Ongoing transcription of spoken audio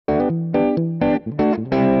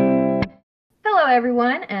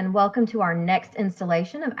everyone, and welcome to our next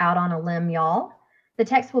installation of Out on a Limb, Y'all. The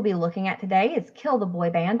text we'll be looking at today is Kill the Boy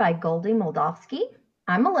Band by Goldie Moldavsky.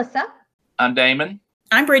 I'm Melissa. I'm Damon.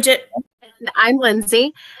 I'm Bridget. And I'm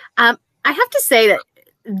Lindsay. I have to say that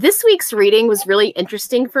this week's reading was really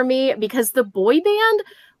interesting for me because the boy band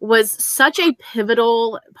was such a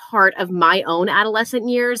pivotal part of my own adolescent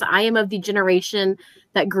years. I am of the generation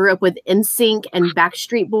that grew up with NSYNC and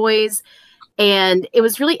Backstreet Boys. And it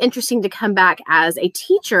was really interesting to come back as a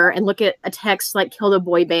teacher and look at a text like Kill the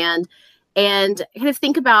Boy Band and kind of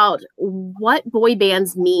think about what boy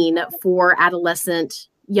bands mean for adolescent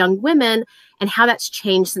young women and how that's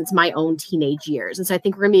changed since my own teenage years. And so I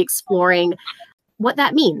think we're going to be exploring what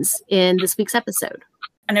that means in this week's episode.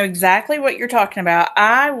 I know exactly what you're talking about.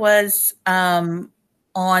 I was on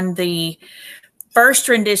the first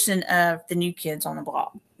rendition of the New Kids on the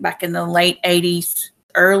Block back in the late 80s,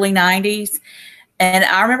 early 90s. And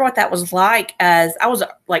I remember what that was like as I was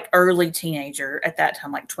like early teenager at that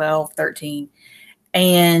time, like 12, 13.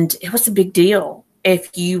 And it was a big deal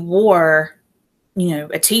if you wore,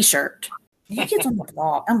 a t-shirt. New Kids on the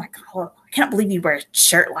Block. Oh my God. I can't believe you wear a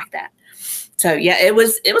shirt like that. So yeah, it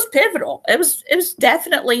was pivotal. It was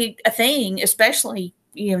definitely a thing, especially,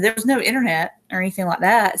 there was no internet or anything like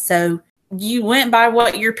that. So you went by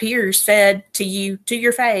what your peers said to you, to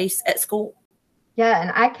your face at school. Yeah,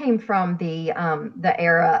 and I came from the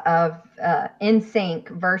era of NSYNC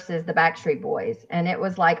versus the Backstreet Boys, and it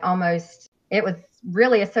was like it was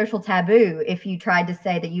really a social taboo if you tried to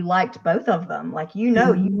say that you liked both of them. Like, you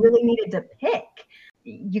really needed to pick.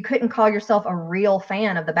 You couldn't call yourself a real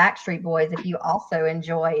fan of the Backstreet Boys if you also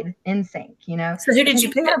enjoyed NSYNC, So who did you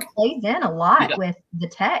pick? It kind of plays in a lot with the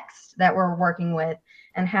text that we're working with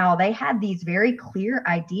and how they had these very clear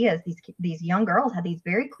ideas. These young girls had these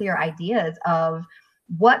very clear ideas of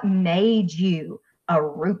what made you a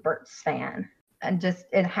Rupert's fan and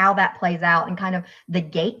how that plays out and kind of the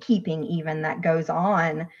gatekeeping even that goes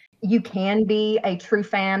on. You can be a true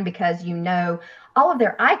fan because all of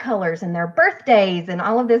their eye colors and their birthdays and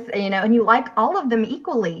all of this, and you like all of them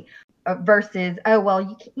equally versus,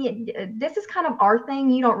 this is kind of our thing.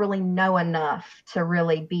 You don't really know enough to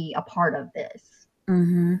really be a part of this.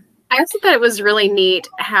 Mm-hmm. I also thought it was really neat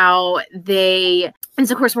how and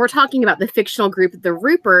so of course we're talking about the fictional group, the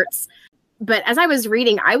Ruperts, but as I was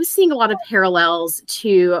reading, I was seeing a lot of parallels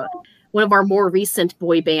to one of our more recent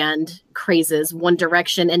boy band crazes, One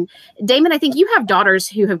Direction. And Damon, I think you have daughters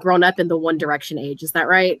who have grown up in the One Direction age. Is that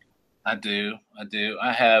right? I do.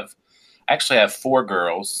 I actually have 4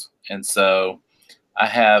 girls. And so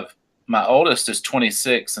my oldest is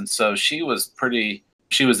 26. And so she was the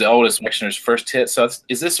oldest Directioner's first hit. So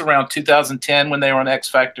is this around 2010 when they were on X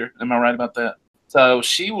Factor? Am I right about that? So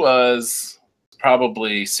she was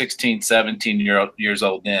probably 16, 17 years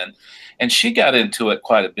old then. And she got into it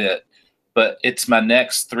quite a bit. But it's my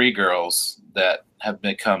next 3 girls that have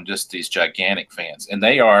become just these gigantic fans. And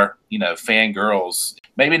they are, fangirls.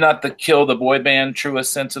 Maybe not the Kill the Boy Band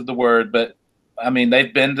truest sense of the word, but I mean,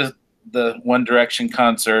 they've been to the One Direction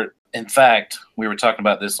concert. In fact, we were talking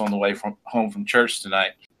about this on the way home from church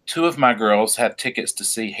tonight. 2 of my girls have tickets to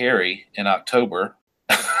see Harry in October.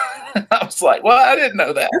 I was like, well, I didn't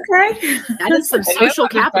know that. Okay. That is some social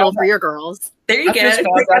capital for your girls. There you go.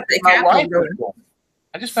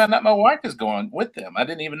 I just found out my wife is going with them. I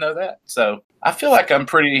didn't even know that. So I feel like I'm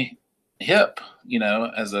pretty hip,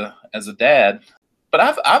 as a dad. But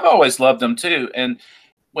I've always loved them too. And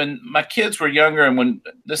when my kids were younger, and when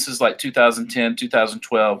this is like 2010,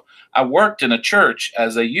 2012, I worked in a church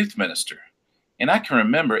as a youth minister. And I can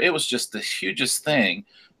remember it was just the hugest thing.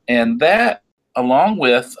 And that, along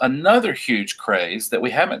with another huge craze that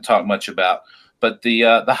we haven't talked much about, but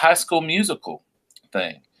the High School Musical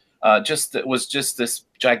thing. It was just this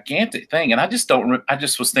gigantic thing. And I just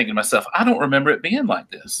was thinking to myself, I don't remember it being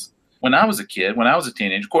like this when I was a kid, when I was a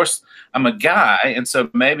teenager. Of course, I'm a guy. And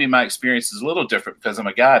so maybe my experience is a little different because I'm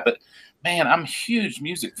a guy, but man, I'm a huge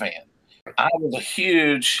music fan. I was a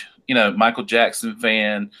huge, Michael Jackson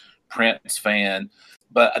fan, Prince fan,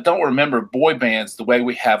 but I don't remember boy bands the way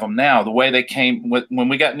we have them now, the way they came when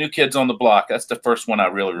we got New Kids on the Block. That's the first one I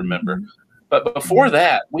really remember. Mm-hmm. But before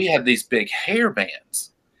that, we had these big hair bands.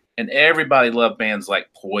 And everybody loved bands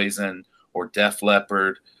like Poison or Def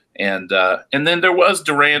Leppard. And then there was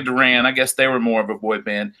Duran Duran. I guess they were more of a boy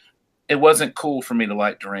band. It wasn't cool for me to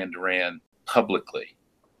like Duran Duran publicly.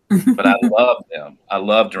 But I love them. I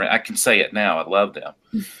love Duran. I can say it now. I love them.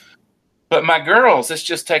 But my girls, it's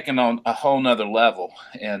just taken on a whole nother level.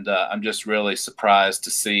 And I'm just really surprised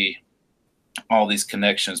to see all these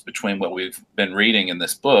connections between what we've been reading in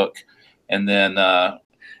this book. And then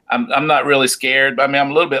I'm not really scared. But I mean,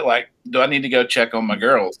 I'm a little bit like do I need to go check on my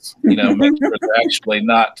girls? You know, make sure they're actually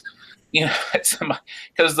not, you know,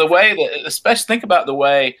 because the way that, especially think about the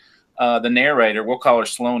way the narrator, we'll call her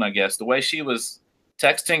Sloan, I guess, the way she was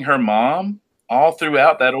texting her mom all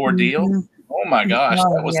throughout that ordeal. Mm-hmm. Oh my gosh,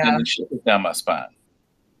 Oh, that was sending shivers down my spine.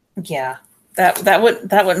 Yeah, that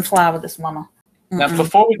wouldn't fly with this mama. Now,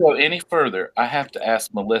 before we go any further, I have to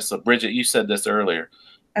ask Melissa. Bridget, you said this earlier.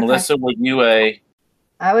 Okay. Melissa, were you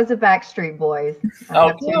I was a Backstreet Boys.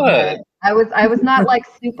 Oh, good. I was not like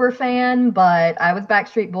super fan, but I was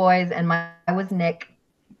Backstreet Boys, and I was Nick.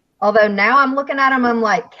 Although now I'm looking at him, I'm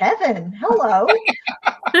like, Kevin, hello.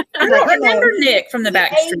 I don't remember Nick from the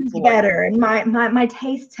Backstreet Boys. Better, and my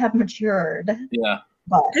tastes have matured. Yeah.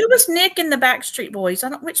 But who was Nick in the Backstreet Boys?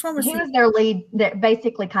 Which one was he? He was their lead,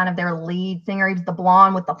 basically kind of their lead singer. He was the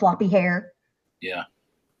blonde with the floppy hair. Yeah.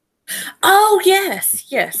 Oh yes.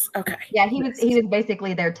 Okay. Yeah, he was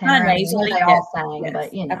basically their tenor. They all sang,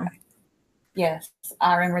 but you know. Okay. Yes,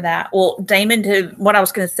 I remember that. Well, Damon, to what I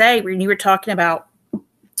was going to say, when you were talking about,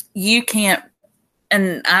 you can't,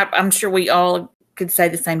 and I'm sure we all could say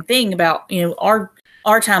the same thing about, you know,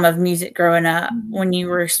 our time of music growing up, when you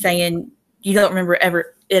were saying you don't remember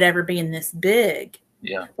ever being this big.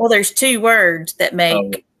 Yeah. Well, there's two words that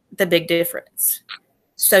make the big difference: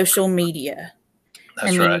 social media.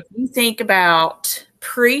 That's right. If you think about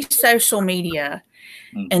pre-social media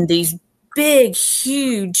and these big,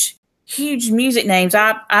 huge music names,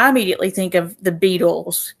 I immediately think of the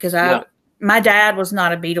Beatles, because my dad was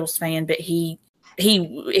not a Beatles fan, but he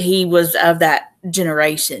was of that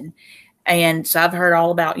generation. And so I've heard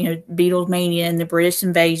all about, you know, Beatlemania and the British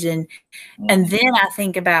invasion. And then I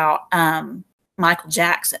think about Michael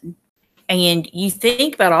Jackson. And you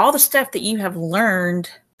think about all the stuff that you have learned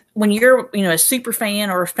when you're, you know, a super fan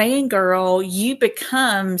or a fangirl. You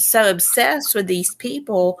become so obsessed with these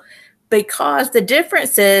people, because the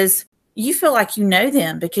difference is you feel like you know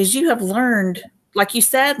them, because you have learned, like you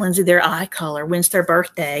said, Lindsay, their eye color, when's their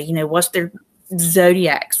birthday, you know, what's their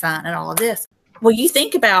zodiac sign and all of this. Well, you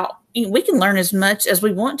think about, you know, we can learn as much as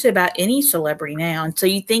we want to about any celebrity now. And so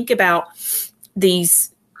you think about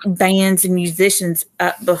these bands and musicians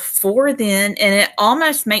before then, and it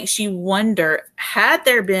almost makes you wonder, had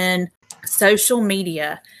there been social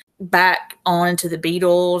media back on to the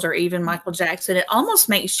Beatles or even Michael Jackson, it almost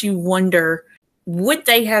makes you wonder, would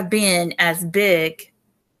they have been as big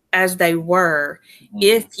as they were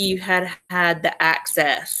if you had had the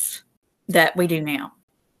access that we do now?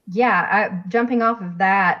 Yeah, jumping off of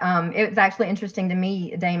that, it was actually interesting to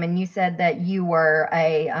me, Damon, you said that you were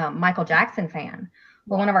a Michael Jackson fan.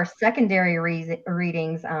 Well, one of our secondary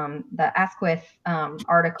readings, the Asquith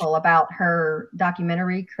article about her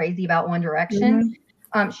documentary, Crazy About One Direction,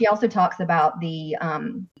 she also talks about the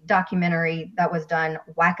documentary that was done,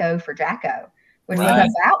 Wacko for Jacko, which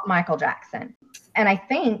was about Michael Jackson. And I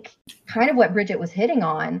think kind of what Bridget was hitting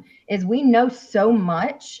on is we know so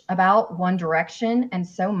much about One Direction and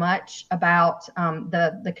so much about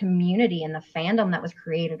the community and the fandom that was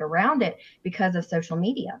created around it because of social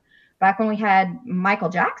media. Back when we had Michael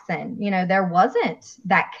Jackson, you know, there wasn't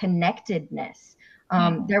that connectedness.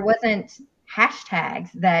 There wasn't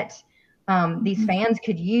hashtags that these fans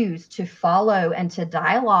could use to follow and to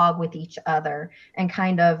dialogue with each other and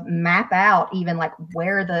kind of map out even like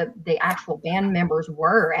where the actual band members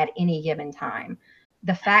were at any given time.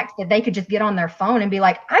 The fact that they could just get on their phone and be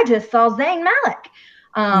like, I just saw Zayn Malik,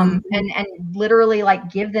 and literally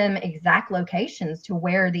like give them exact locations to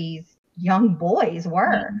where these young boys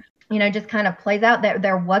were. You know, just kind of plays out that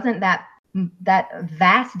there wasn't that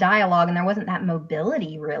vast dialogue and there wasn't that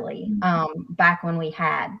mobility really back when we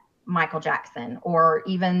had Michael Jackson or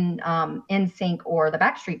even NSYNC or the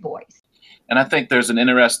Backstreet Boys. And I think there's an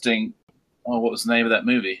interesting, what was the name of that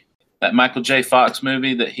movie? That Michael J. Fox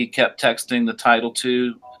movie that he kept texting the title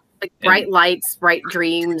to. Like Bright Lights, Bright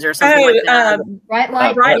Dreams or something like that. Bright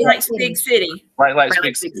Lights, Big City. Bright Lights,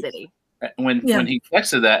 Big City. When he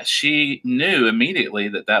texted that, she knew immediately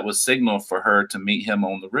that was signal for her to meet him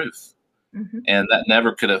on the roof. And that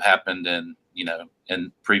never could have happened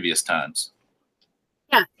in previous times.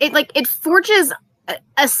 Yeah, it forges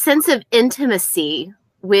a sense of intimacy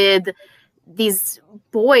with these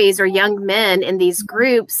boys or young men in these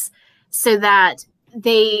groups, so that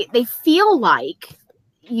they feel like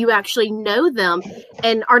you actually know them.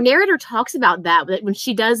 And our narrator talks about that when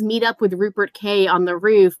she does meet up with Rupert K on the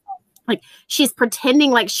roof, like she's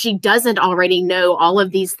pretending like she doesn't already know all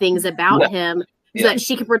of these things about him, so that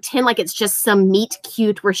she can pretend like it's just some meet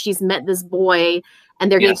cute where she's met this boy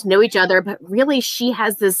and they're getting to know each other. But really, she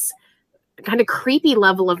has this kind of creepy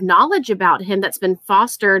level of knowledge about him that's been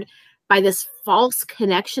fostered by this false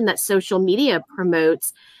connection that social media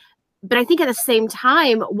promotes. But I think at the same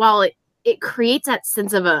time, while it creates that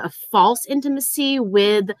sense of a false intimacy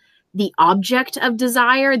with the object of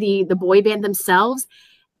desire, the boy band themselves,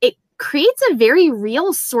 it creates a very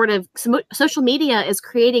real sort of, social media is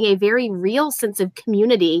creating a very real sense of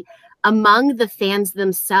community among the fans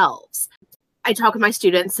themselves. I talk with my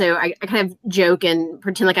students, so I kind of joke and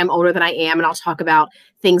pretend like I'm older than I am, and I'll talk about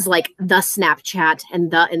things like the Snapchat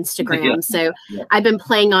and the Instagram. Yeah. So I've been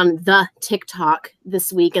playing on the TikTok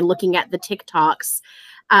this week and looking at the TikToks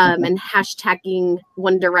and hashtagging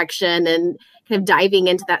One Direction and kind of diving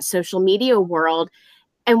into that social media world.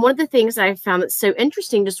 And one of the things that I found that's so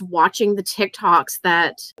interesting, just watching the TikToks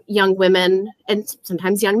that young women and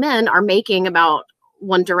sometimes young men are making about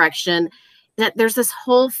One Direction, that there's this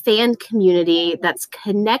whole fan community that's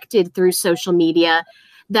connected through social media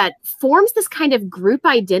that forms this kind of group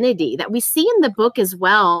identity that we see in the book as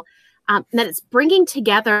well, that it's bringing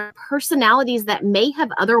together personalities that may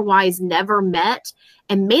have otherwise never met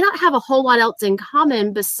and may not have a whole lot else in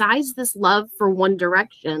common besides this love for One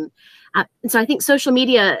Direction. And so I think social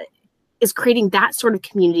media is creating that sort of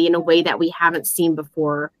community in a way that we haven't seen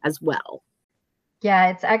before as well. Yeah,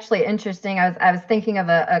 it's actually interesting. I was thinking of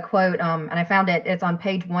a quote, and I found it. It's on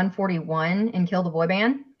page 141 in Kill the Boy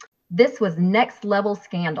Band. This was next level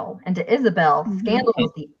scandal. And to Isabel, scandal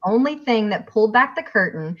was the only thing that pulled back the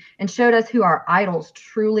curtain and showed us who our idols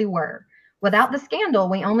truly were. Without the scandal,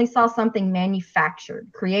 we only saw something manufactured,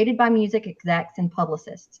 created by music execs and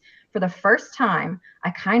publicists. For the first time,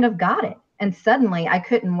 I kind of got it. And suddenly I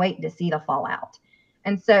couldn't wait to see the fallout.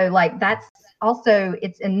 And so like that's also,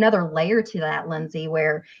 it's another layer to that, Lindsay,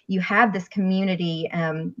 where you have this community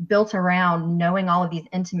built around knowing all of these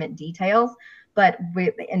intimate details. But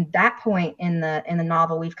in that point in the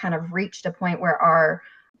novel, we've kind of reached a point where our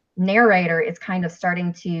narrator is kind of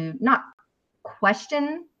starting to not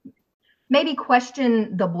question, maybe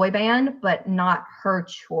question the boy band, but not her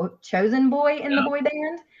chosen boy in the boy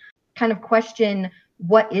band. Kind of question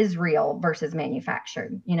what is real versus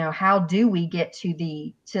manufactured. You know, how do we get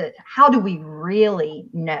to how do we really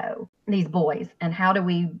know these boys, and how do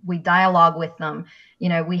we dialogue with them? You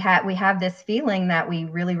know, we have this feeling that we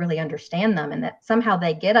really, really understand them, and that somehow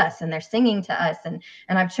they get us and they're singing to us. And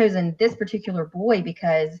I've chosen this particular boy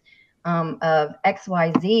because of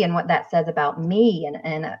XYZ and what that says about me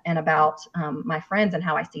and about my friends and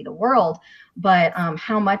how I see the world. But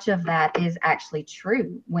how much of that is actually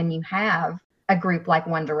true when you have a group like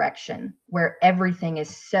One Direction, where everything is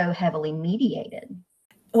so heavily mediated?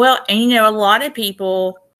 Well, and you know, a lot of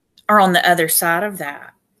people are on the other side of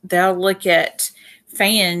that. They'll look at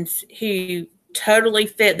fans who totally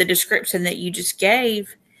fit the description that you just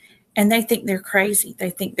gave, and they think they're crazy.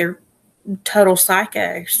 They think they're total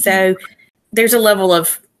psycho. So there's a level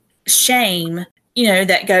of shame, you know,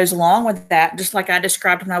 that goes along with that. Just like I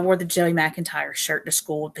described when I wore the Joey McIntyre shirt to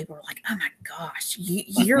school, people were like, "Oh my gosh,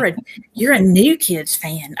 you're a New Kids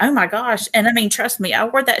fan. Oh my gosh!" And I mean, trust me, I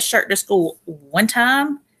wore that shirt to school one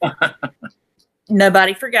time.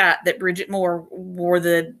 Nobody forgot that Bridget Moore wore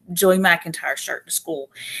the Joey McIntyre shirt to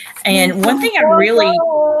school. And one thing I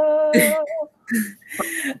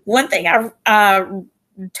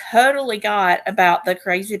totally got about the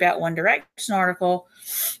Crazy About One Direction article,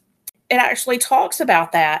 it actually talks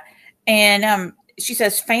about that. And she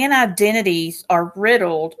says, fan identities are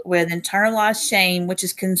riddled with internalized shame, which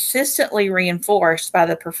is consistently reinforced by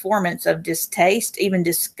the performance of distaste, even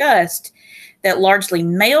disgust, that largely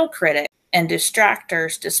male critics and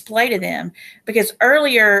distractors display to them. Because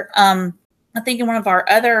earlier, I think in one of our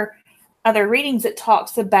other readings, it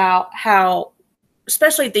talks about how,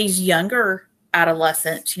 especially these younger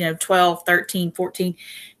adolescents, you know, 12, 13, 14,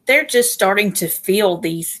 they're just starting to feel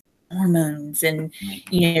these hormones and,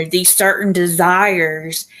 you know, these certain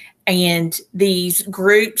desires. And these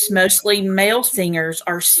groups, mostly male singers,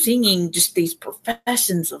 are singing just these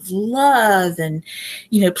professions of love and,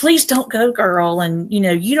 you know, please don't go, girl. And, you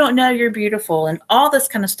know, you don't know you're beautiful and all this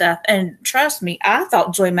kind of stuff. And trust me, I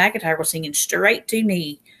thought Joy McIntyre was singing straight to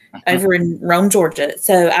me over in Rome, Georgia.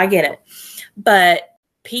 So I get it. But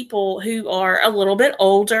people who are a little bit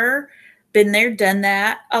older, been there, done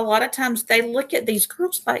that, a lot of times they look at these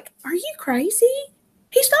girls like, are you crazy?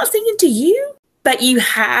 He's not singing to you. But you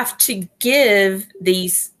have to give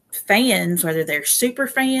these fans, whether they're super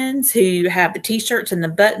fans who have the T-shirts and the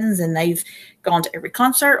buttons and they've gone to every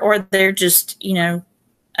concert, or they're just, you know,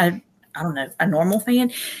 a normal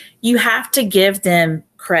fan, you have to give them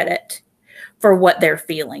credit for what they're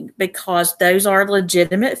feeling, because those are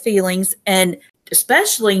legitimate feelings. And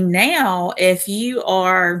especially now, if you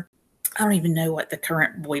are I don't even know what the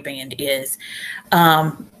current boy band is.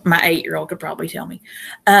 My 8-year-old could probably tell me.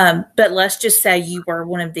 But let's just say you were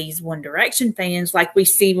one of these One Direction fans, like we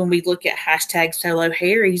see when we look at hashtag Solo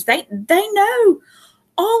Harrys. They know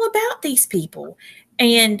all about these people.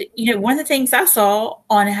 And, you know, one of the things I saw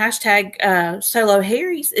on hashtag Solo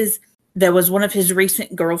Harrys is there was one of his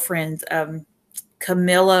recent girlfriends,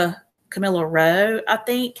 Camilla Rowe, I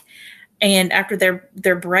think. And after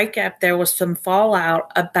their breakup, there was some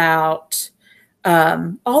fallout about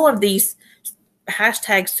all of these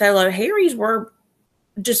hashtag Solo Harrys were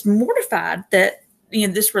just mortified that, you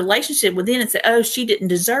know, this relationship within and said, oh, she didn't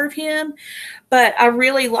deserve him. But I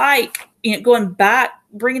really like, you know, going back,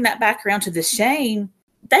 bringing that back around to the shame.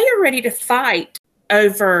 They are ready to fight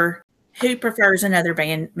over who prefers another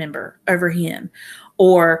band member over him,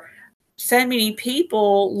 or so many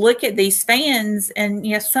people look at these fans and,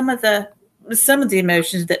 you know, some of the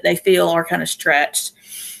emotions that they feel are kind of stretched,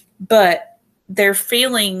 but they're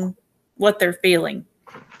feeling what they're feeling.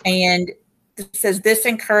 And it says this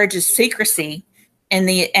encourages secrecy, and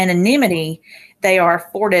the anonymity they are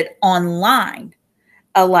afforded online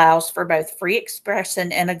allows for both free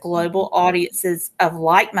expression and a global audiences of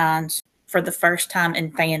like minds for the first time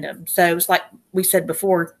in fandom. So it's like we said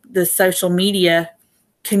before, the social media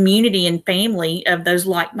community and family of those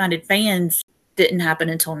like-minded fans didn't happen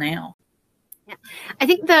until now. Yeah. I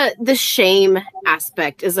think the shame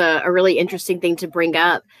aspect is a really interesting thing to bring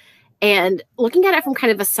up. And looking at it from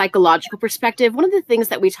kind of a psychological perspective, one of the things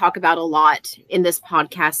that we talk about a lot in this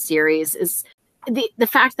podcast series is the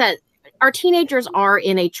fact that our teenagers are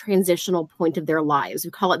in a transitional point of their lives.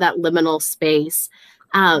 We call it that liminal space.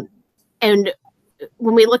 And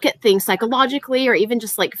when we look at things psychologically or even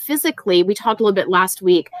just like physically, we talked a little bit last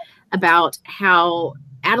week about how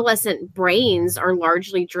adolescent brains are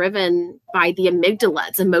largely driven by the amygdala,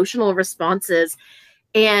 its emotional responses.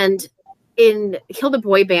 And in Kill the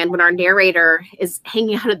Boy Band, when our narrator is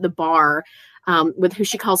hanging out at the bar with who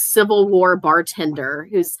she calls Civil War bartender,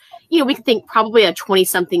 who's, you know, we could think probably a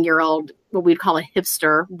 20-something-year-old, what we'd call a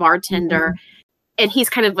hipster bartender. Mm-hmm. And he's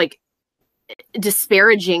kind of like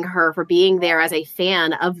disparaging her for being there as a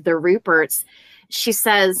fan of the Ruperts. She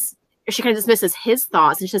says, she kind of dismisses his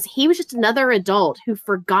thoughts and she says, he was just another adult who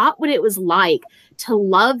forgot what it was like to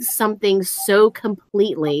love something so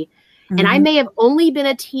completely. Mm-hmm. And I may have only been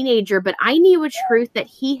a teenager, but I knew a truth that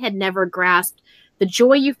he had never grasped. The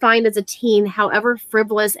joy you find as a teen, however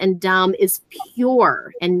frivolous and dumb, is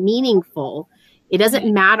pure and meaningful. It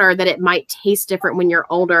doesn't matter that it might taste different when you're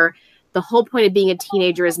older. The whole point of being a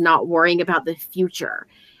teenager is not worrying about the future.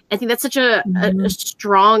 I think that's such a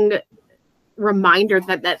strong reminder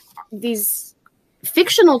that these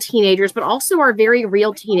fictional teenagers, but also our very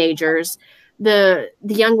real teenagers, the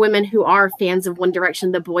young women who are fans of One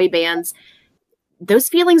Direction, the boy bands, those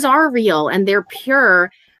feelings are real and they're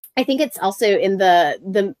pure. I think it's also in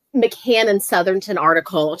the McCann and Southernton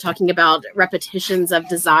article talking about repetitions of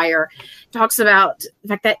desire, talks about the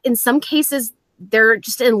fact that in some cases they're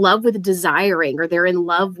just in love with desiring, or they're in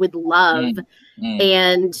love with love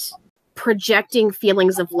and projecting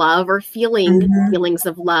feelings of love or feeling feelings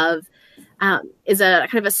of love is a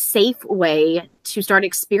kind of a safe way to start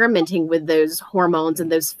experimenting with those hormones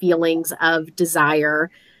and those feelings of desire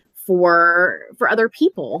for other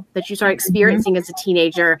people that you start experiencing as a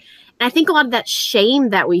teenager. And I think a lot of that shame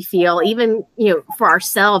that we feel, even, you know, for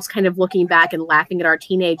ourselves, kind of looking back and laughing at our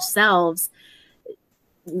teenage selves,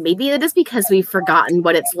 maybe it is because we've forgotten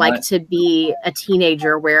what it's like to be a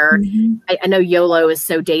teenager, where I know YOLO is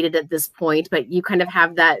so dated at this point, but you kind of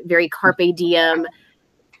have that very carpe diem.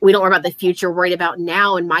 We don't worry about the future, worried about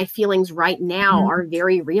now. And my feelings right now are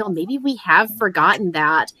very real. Maybe we have forgotten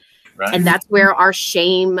that. Right. And that's where our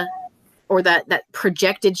shame, or that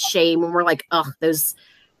projected shame, when we're like, oh, those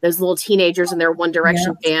little teenagers and their One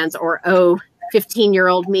Direction fans, or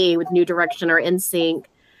 15-year-old me with New Direction or NSYNC.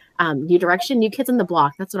 New Direction, New Kids on the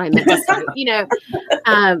Block. That's what I meant to say. You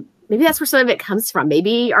know, maybe that's where some of it comes from.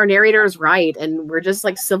 Maybe our narrator is right, and we're just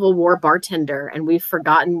like Civil War bartender, and we've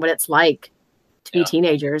forgotten what it's like to be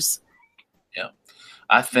teenagers. Yeah,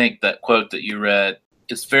 I think that quote that you read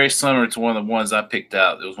is very similar to one of the ones I picked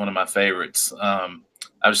out. It was one of my favorites. I'm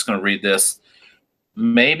just going to read this.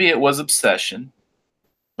 Maybe it was obsession,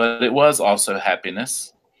 but it was also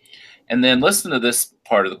happiness. And then listen to this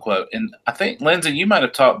part of the quote. And I think, Lindsay, you might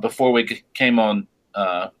have talked before we came on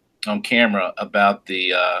camera about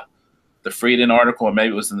the Frieden article, or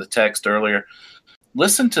maybe it was in the text earlier.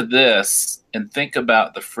 Listen to this and think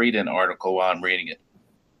about the Frieden article while I'm reading it.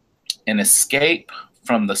 An escape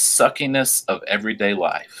from the suckiness of everyday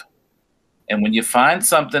life. And when you find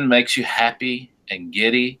something makes you happy and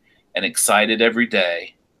giddy and excited every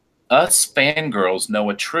day, us fangirls know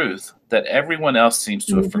a truth that everyone else seems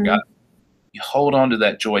to have forgotten. You hold on to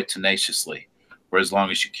that joy tenaciously for as long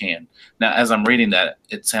as you can. Now, as I'm reading that,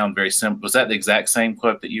 it sounds very simple. Was that the exact same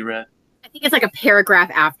quote that you read? I think it's like a paragraph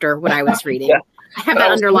after what I was reading. Yeah. I have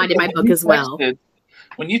that underlined in my book as well.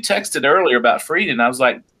 When you texted earlier about Friedan, I was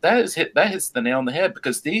like, that hits the nail on the head,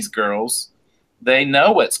 because these girls, they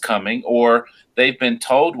know what's coming, or they've been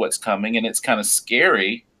told what's coming, and it's kind of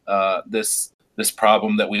scary, this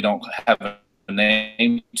problem that we don't have a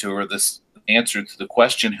name to, or this answer to the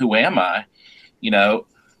question, who am I? You know,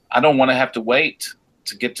 I don't want to have to wait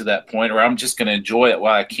to get to that point, or I'm just going to enjoy it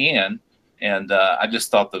while I can. And I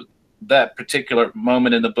just thought that particular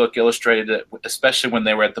moment in the book illustrated it, especially when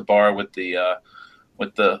they were at the bar with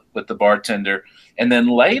the bartender. And then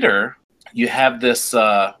later you have this,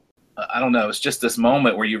 I don't know, it's just this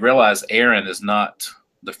moment where you realize Erin is not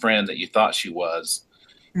the friend that you thought she was.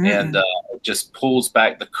 And it just pulls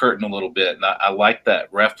back the curtain a little bit. And I like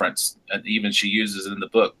that reference. And even she uses it in the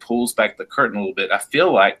book, pulls back the curtain a little bit. I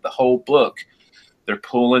feel like the whole book, they're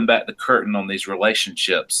pulling back the curtain on these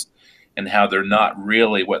relationships and how they're not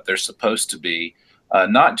really what they're supposed to be.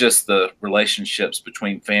 Not just the relationships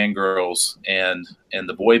between fangirls and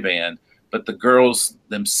the boy band, but the girls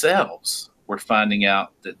themselves were finding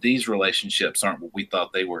out that these relationships aren't what we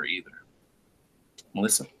thought they were either.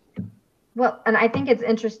 Melissa? Well, and I think it's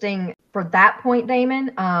interesting for that point,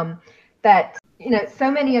 Damon, that, you know, so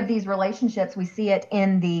many of these relationships, we see it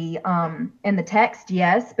in the text,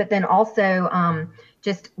 yes, but then also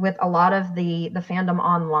just with a lot of the fandom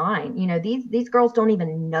online. You know, these girls don't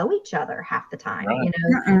even know each other half the time. Right. You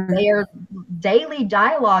know, they are daily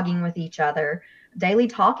dialoguing with each other, daily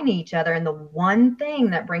talking to each other, and the one thing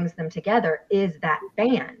that brings them together is that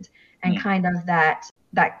band and kind of that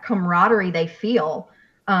camaraderie they feel.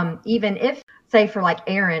 Even if, say, for like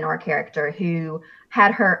Erin, our character, who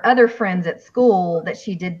had her other friends at school that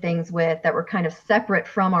she did things with that were kind of separate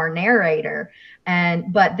from our narrator.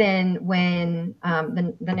 But then when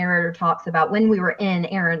the narrator talks about when we were in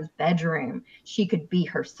Erin's bedroom, she could be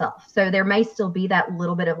herself. So there may still be that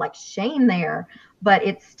little bit of like shame there, but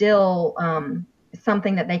it's still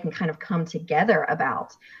something that they can kind of come together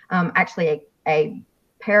about. Actually, a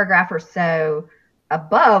paragraph or so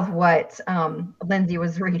above what Lindsay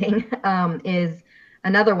was reading is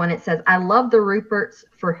another one. It says, I love the Ruperts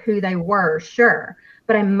for who they were, sure,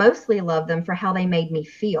 but I mostly love them for how they made me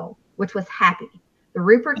feel, which was happy. The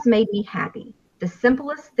Ruperts made me happy, the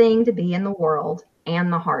simplest thing to be in the world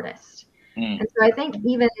and the hardest. And so I think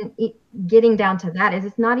even getting down to that is,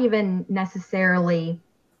 it's not even necessarily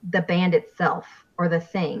the band itself or the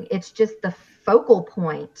thing. It's just the focal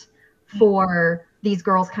point for these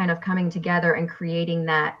girls kind of coming together and creating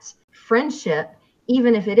that friendship,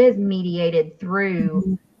 even if it is mediated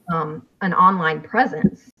through an online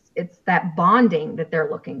presence. It's that bonding that they're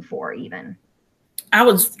looking for. Even I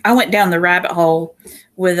went down the rabbit hole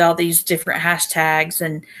with all these different hashtags,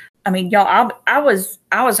 and I mean, y'all, I was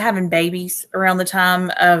having babies around the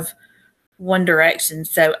time of One Direction,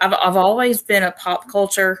 so I've always been a pop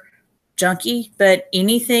culture junkie, but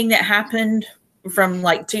anything that happened from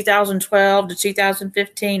like 2012 to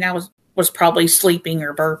 2015, I was probably sleeping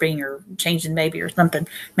or burping or changing baby or something,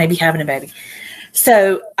 maybe having a baby.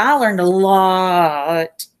 So I learned a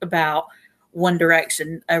lot about One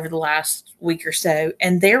Direction over the last week or so.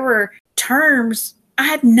 And there were terms, I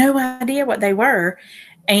had no idea what they were.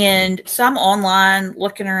 And so I'm online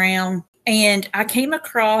looking around, and I came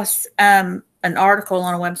across an article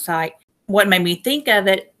on a website. What made me think of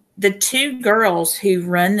it, the two girls who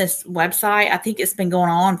run this website, I think it's been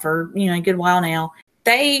going on for, a good while now.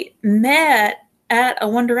 They met at a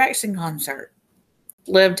One Direction concert,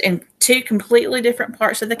 lived in two completely different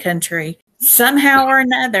parts of the country. Somehow or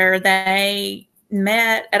another, they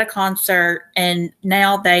met at a concert, and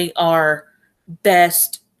now they are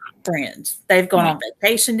best friends. They've gone on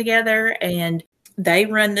vacation together, and they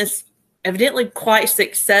run this evidently quite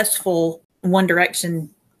successful One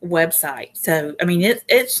Direction website. So, I mean,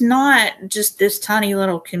 it's not just this tiny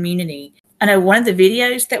little community. I know one of the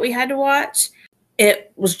videos that we had to watch,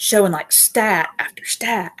 it was showing like stat after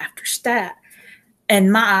stat after stat.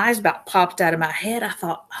 And my eyes about popped out of my head. I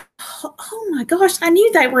thought, oh my gosh, I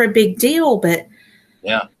knew they were a big deal, but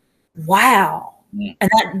yeah, wow.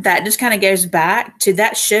 And that just kind of goes back to,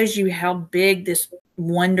 that shows you how big this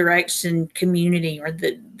One Direction community, or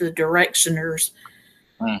the Directioners,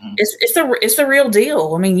 it's a real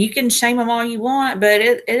deal. I mean, you can shame them all you want, but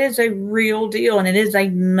it is a real deal, and it is a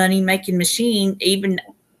money making machine, even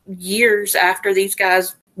years after these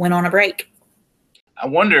guys went on a break. I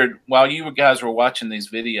wondered, while you guys were watching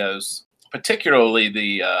these videos, particularly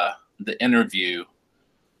the interview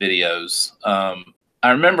videos. I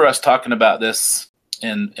remember us talking about this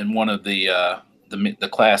in one of the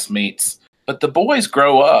class meets. But the boys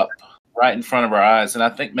grow up right in front of our eyes, and I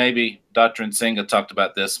think maybe Dr. Nzinga talked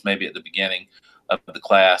about this maybe at the beginning of the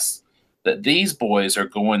class, that these boys are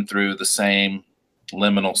going through the same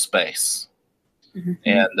liminal space. Mm-hmm.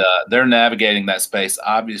 And they're navigating that space,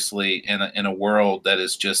 obviously, in a world that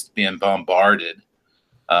is just being bombarded.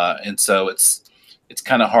 And so it's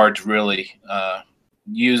kind of hard to really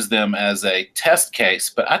use them as a test case.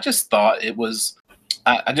 But I just thought it was,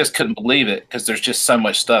 I just couldn't believe it, because there's just so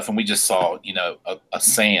much stuff. And we just saw,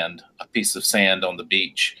 a piece of sand on the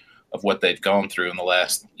beach of what they've gone through in the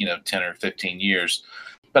last, 10 or 15 years.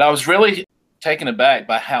 But I was really taken aback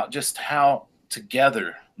by how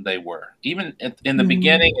together they were. Even in the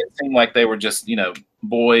beginning, it seemed like they were just,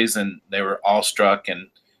 boys, and they were awestruck and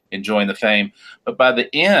enjoying the fame. But by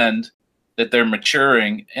the end, that they're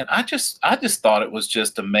maturing, and I just thought it was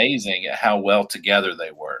just amazing at how well together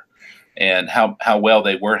they were, and how well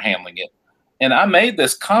they were handling it. And I made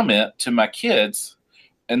this comment to my kids,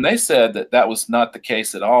 and they said that was not the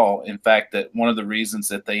case at all. In fact, that one of the reasons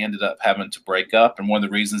that they ended up having to break up, and one of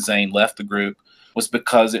the reasons Zane left the group, was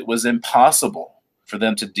because it was impossible for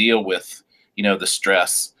them to deal with, the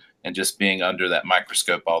stress and just being under that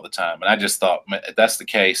microscope all the time. And I just thought, if that's the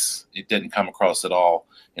case, it didn't come across at all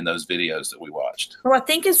in those videos that we watched. Well, I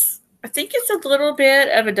think it's a little bit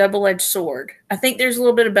of a double-edged sword. I think there's a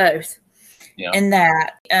little bit of both. Yeah. In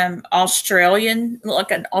that Australian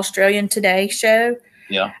Today show.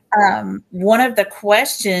 Yeah. One of the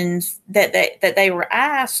questions that they were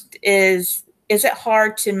asked is it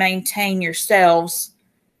hard to maintain yourselves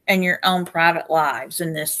and your own private lives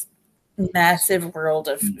in this massive world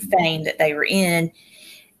of fame that they were in?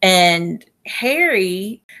 And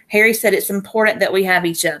Harry said it's important that we have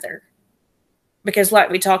each other, because like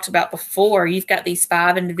we talked about before, you've got these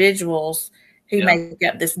 5 individuals who make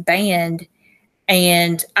up this band.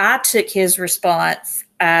 And I took his response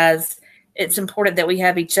as, it's important that we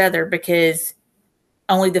have each other because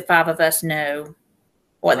only the 5 of us know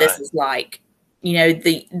what this is like.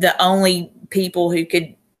 The only people who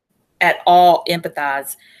could at all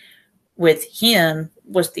empathize with him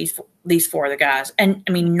was these 4 other guys. And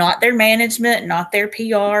I mean, not their management, not their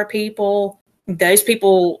PR people. Those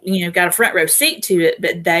people, got a front row seat to it,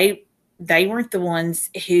 but they weren't the ones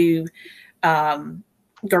who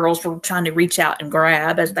girls were trying to reach out and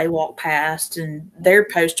grab as they walked past, and their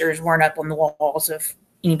posters weren't up on the walls of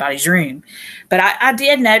anybody's room. But I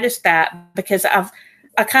did notice that, because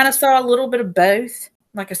I kind of saw a little bit of both.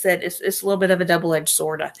 Like I said, it's a little bit of a double-edged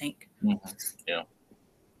sword, I think. Mm-hmm. Yeah.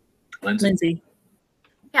 Lindsay.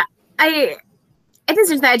 Yeah. I think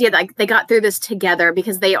there's the idea that, like, they got through this together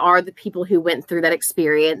because they are the people who went through that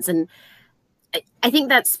experience. And I think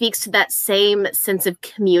that speaks to that same sense of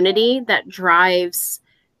community that drives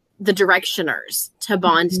the directioners to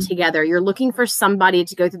bond together. You're looking for somebody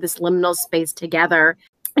to go through this liminal space together.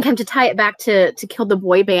 And kind of to tie it back to Kill the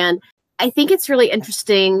Boy Band, I think it's really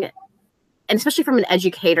interesting, and especially from an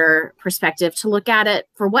educator perspective, to look at it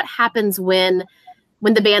for what happens when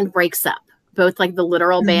the band breaks up, both like the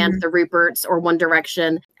literal band, the Ruperts, or One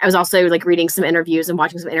Direction. I was also like reading some interviews and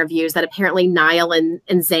watching some interviews that apparently Niall and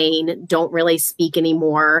Zayn don't really speak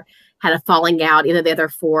anymore, had a falling out. Either the other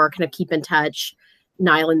 4 kind of keep in touch.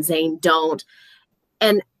 Niall and Zayn don't.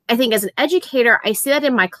 And I think as an educator, I see that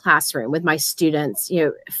in my classroom with my students,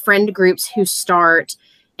 friend groups who start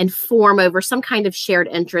and form over some kind of shared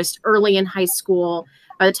interest early in high school.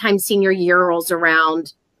 By the time senior year rolls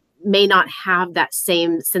around, may not have that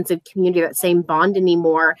same sense of community, that same bond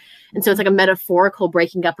anymore. And so it's like a metaphorical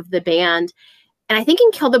breaking up of the band. And I think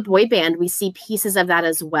in Kill the Boy Band, we see pieces of that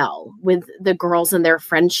as well with the girls and their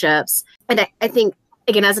friendships. And I think,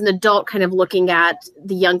 again, as an adult, kind of looking at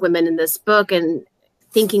the young women in this book and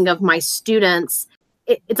thinking of my students,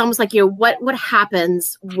 it's almost like, what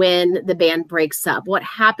happens when the band breaks up? What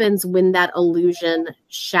happens when that illusion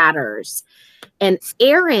shatters? And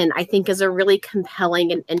Aaron, I think, is a really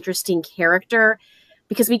compelling and interesting character,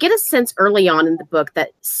 because we get a sense early on in the book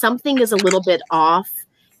that something is a little bit off.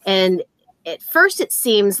 And at first it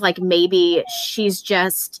seems like maybe she's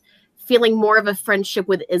just feeling more of a friendship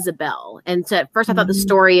with Isabel. And so at first I thought the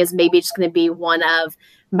story is maybe just going to be one of,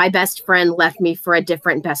 my best friend left me for a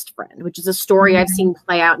different best friend, which is a story I've seen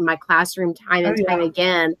play out in my classroom time and time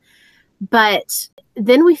again. But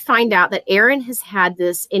then we find out that Aaron has had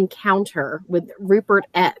this encounter with Rupert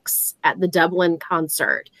X at the Dublin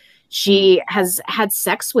concert. She has had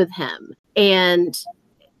sex with him. And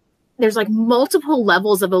there's like multiple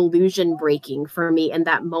levels of illusion breaking for me in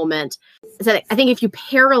that moment. So I think if you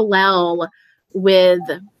parallel with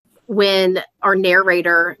when our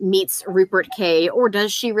narrator meets Rupert K, or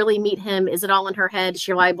does she really meet him? Is it all in her head? Is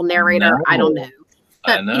she a reliable narrator? No. I don't know.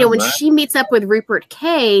 But I know, you know, when right? she meets up with Rupert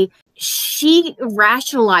K, she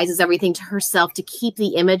rationalizes everything to herself to keep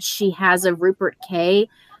the image she has of Rupert K.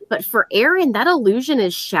 But for Erin, that illusion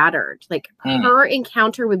is shattered. Like her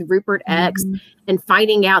encounter with Rupert X and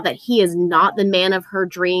finding out that he is not the man of her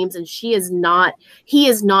dreams and he is not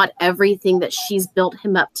everything that she's built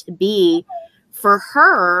him up to be, for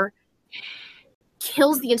her,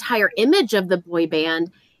 kills the entire image of the boy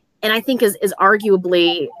band. And I think is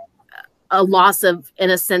arguably a loss of, in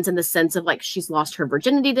a sense, in the sense of like she's lost her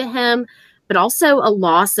virginity to him, but also a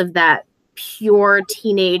loss of that pure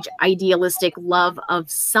teenage idealistic love of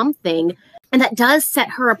something. And that does set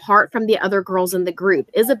her apart from the other girls in the group.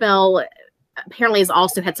 Isabel apparently has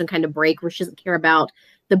also had some kind of break where she doesn't care about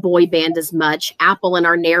the boy band as much. Apple and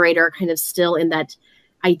our narrator are kind of still in that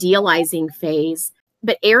idealizing phase.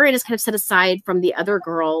 But Erin is kind of set aside from the other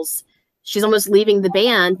girls. She's almost leaving the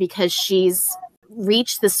band because she's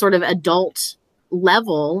reached this sort of adult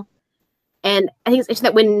level. And I think it's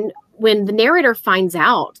interesting that when the narrator finds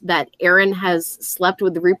out that Erin has slept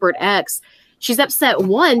with Rupert X, she's upset,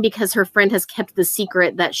 one, because her friend has kept the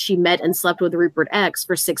secret that she met and slept with Rupert X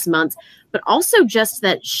for 6 months, but also just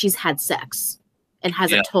that she's had sex and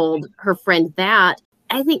hasn't told her friend that.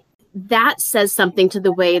 I think that says something to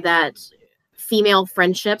the way that female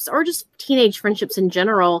friendships, or just teenage friendships in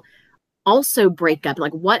general, also break up.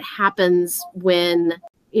 Like what happens when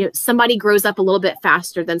somebody grows up a little bit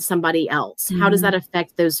faster than somebody else? How does that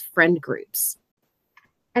affect those friend groups?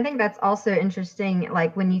 I think that's also interesting,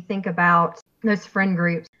 like when you think about those friend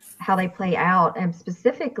groups, how they play out. And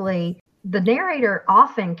specifically, the narrator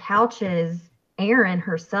often couches Erin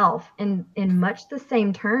herself in much the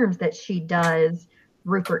same terms that she does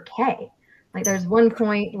Rupert K. Like there's one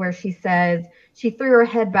point where she says, she threw her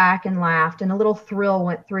head back and laughed, and a little thrill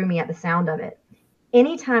went through me at the sound of it.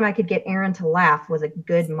 Anytime I could get Erin to laugh was a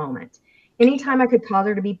good moment. Anytime I could cause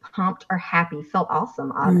her to be pumped or happy felt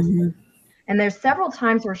awesome, honestly. And there's several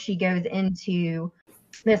times where she goes into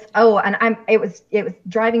this, it was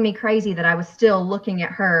driving me crazy that I was still looking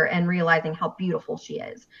at her and realizing how beautiful she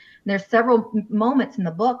is. And there's several moments in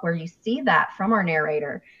the book where you see that from our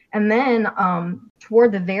narrator. And then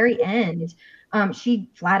toward the very end, she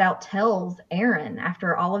flat out tells Erin,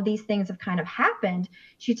 after all of these things have kind of happened,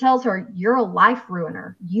 she tells her, "You're a life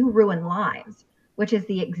ruiner. You ruin lives," which is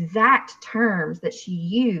the exact terms that she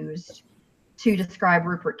used to describe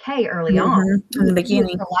Rupert K early on. In the beginning.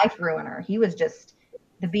 He was a life ruiner. He was just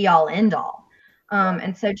the be all end all.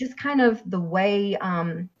 And so just kind of the way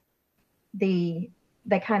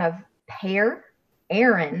they kind of pair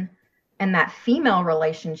Erin and that female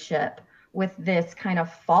relationship with this kind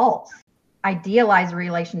of false idealized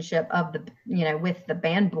relationship of the with the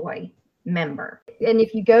band boy member. And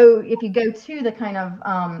if you go to the kind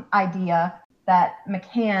of idea that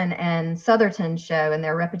McCann and Southerton show in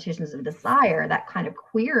their Repetitions of Desire, that kind of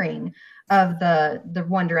queering of the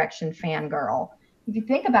One Direction fangirl, if you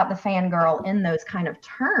think about the fangirl in those kind of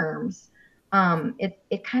terms,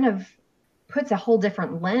 it kind of puts a whole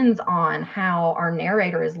different lens on how our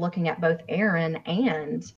narrator is looking at both Erin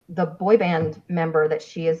and the boy band member that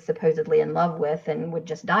she is supposedly in love with and would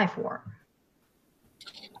just die for.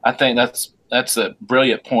 I think that's a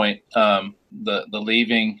brilliant point. The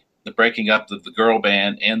leaving, the breaking up of the girl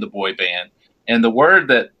band and the boy band, and the word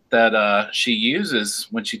that she uses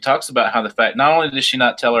when she talks about how the fact, not only did she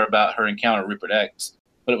not tell her about her encounter with Rupert X,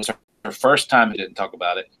 but it was her first time he didn't talk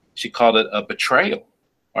about it. She called it a betrayal.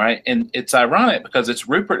 All right. And it's ironic because it's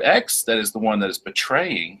Rupert X that is the one that is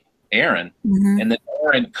betraying Erin. And then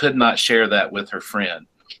Erin could not share that with her friend.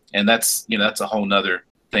 And that's a whole nother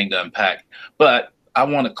thing to unpack. But I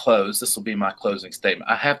want to close. This will be my closing statement.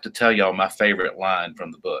 I have to tell y'all my favorite line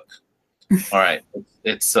from the book. All right.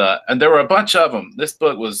 It's and there were a bunch of them.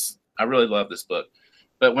 I really love this book.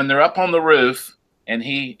 But when they're up on the roof and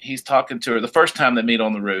he's talking to her, the first time they meet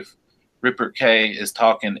on the roof, Rupert K is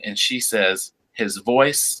talking and she says, his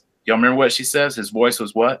voice, y'all remember what she says? His voice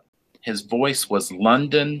was what? His voice was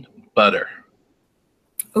London butter.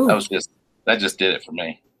 Ooh. That just did it for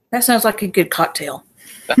me. That sounds like a good cocktail.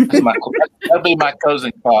 That'll be my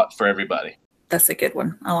closing thought for everybody. That's a good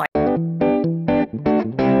one. I like it.